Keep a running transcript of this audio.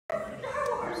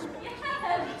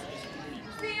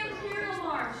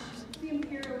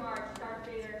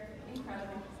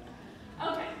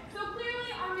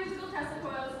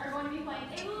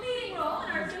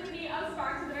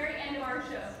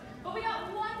But we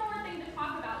got one more thing to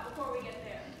talk about before we get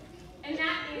there, and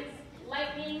that is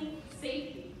lightning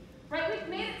safety. Right? We've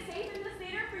made it safe in this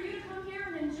theater for you to come here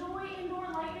and enjoy indoor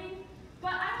lightning,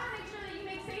 but I want to make sure that you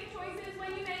make safe choices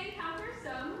when you may encounter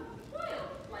some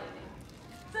wild lightning.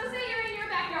 So say you're in your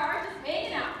backyard just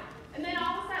hanging out, and then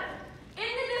all of a sudden, in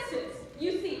the distance,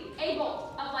 you see a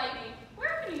bolt of lightning.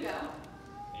 Where can you go?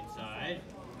 Inside.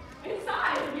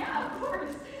 Inside, yeah, of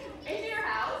course. Into your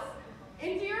house,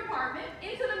 into your apartment,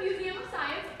 into the Museum of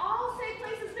Science, all safe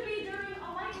places to be during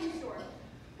a lightning storm.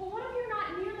 But what if you're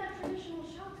not near that traditional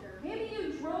shelter? Maybe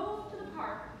you drove to the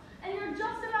park, and you're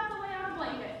just about to lay out a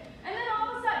blanket, and then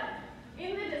all of a sudden,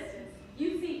 in the distance,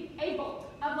 you see a bolt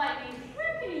of lightning.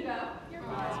 Where can you go? Your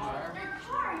car. Your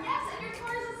car, yes, and your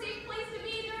car is a safe place to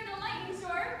be during a lightning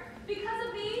storm because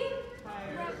of the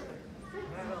tires.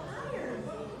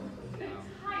 The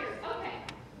tires, okay.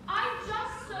 I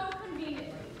just so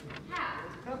conveniently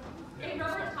have a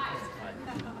rubber tire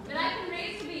that I can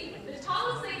raise to be the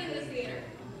tallest thing in this theater.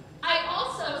 I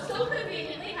also so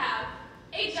conveniently have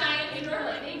a giant indoor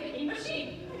lightning making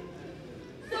machine.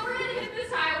 So we're going to hit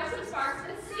this tire with some sparks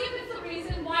and see if it's the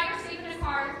reason why you're safe in a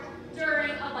car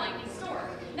during a lightning storm.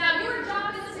 Now your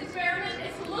job in this experiment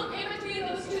is to look in between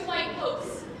those two white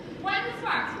posts. When the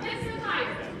sparks hits the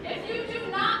tire, if you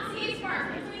do not see a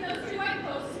spark between those two white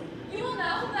posts, you will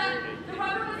know that the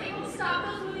rubber was able to stop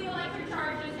those moving electric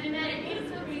charges and that it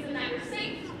is the reason that you're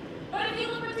safe. But if you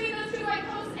look between those two white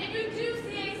posts and you do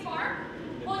see a spark,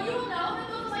 well, you will know that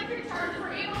those electric charges were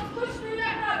able to push through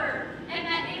that rubber and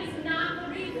that it is not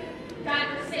the reason that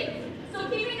you're safe. So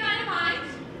keeping that in mind,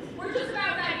 we're just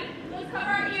about ready. Let's cover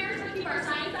our ears and keep our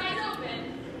science eyes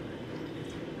open.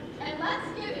 And let's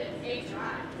give it a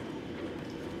try.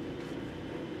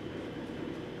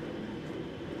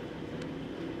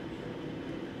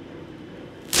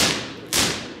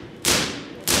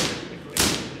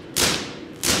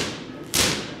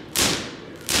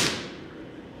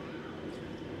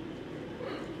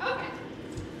 Okay.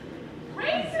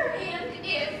 Raise your hand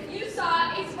if you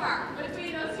saw a spark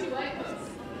between those two white posts.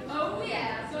 Oh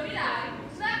yeah, so did I.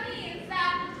 So that means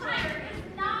that the tire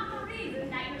is not the reason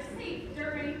that you're safe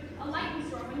during a lightning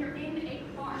storm when you're in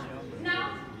a car.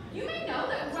 Now, you may know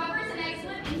that rubber is an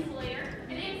excellent insulator.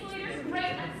 An insulator is great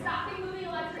at stopping moving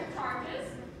electric charges.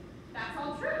 That's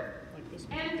all true.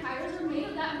 And tires are made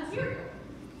of that material.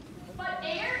 But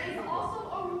air is also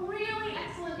a really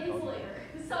excellent insulator.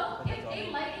 So if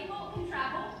a lightning bolt can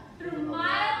travel through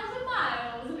miles and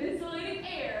miles of insulating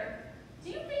air, do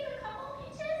you think a couple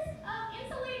inches of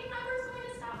insulating rubber is going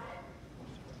to stop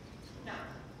it? No,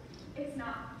 it's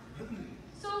not.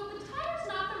 So the tire's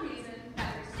not the reason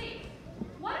that you're safe.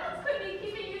 What else could be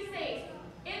keeping you safe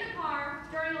in the car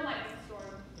during a lightning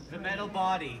storm? The metal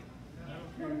body.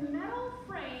 The metal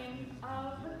frame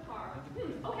of the car.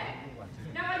 Okay.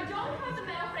 Now I don't have the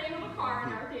metal frame of a car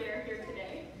in our theater here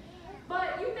today,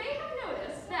 but you may have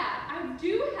noticed that I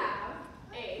do have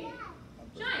a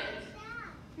giant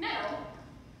metal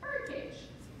bird cage.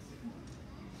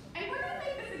 And we're going to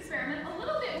make this experiment a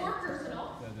little bit more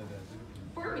personal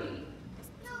for me,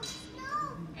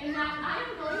 in that I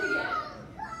am going to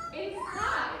get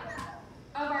inside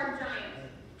of our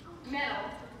giant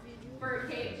metal bird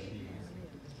cage.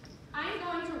 I'm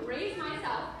going to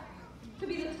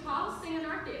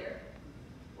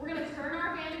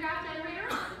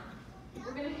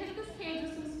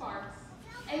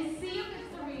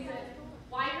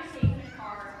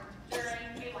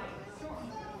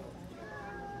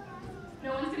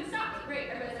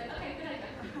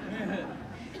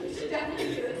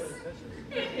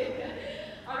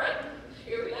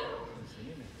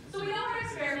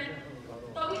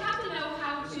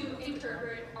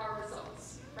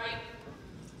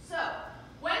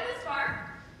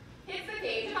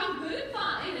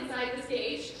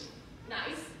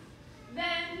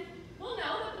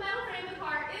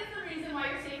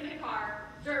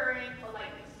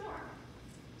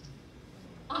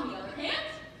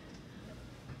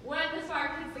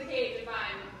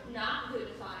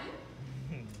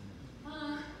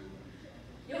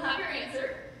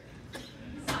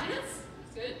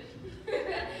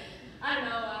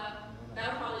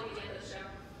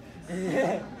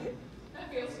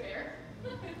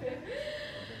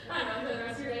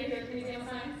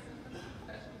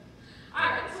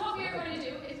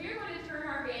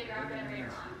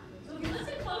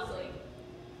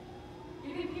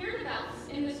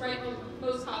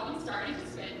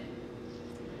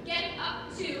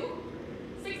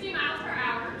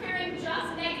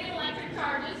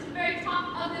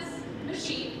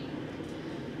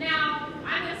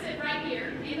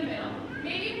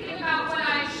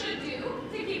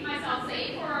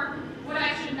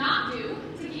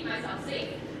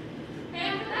safe.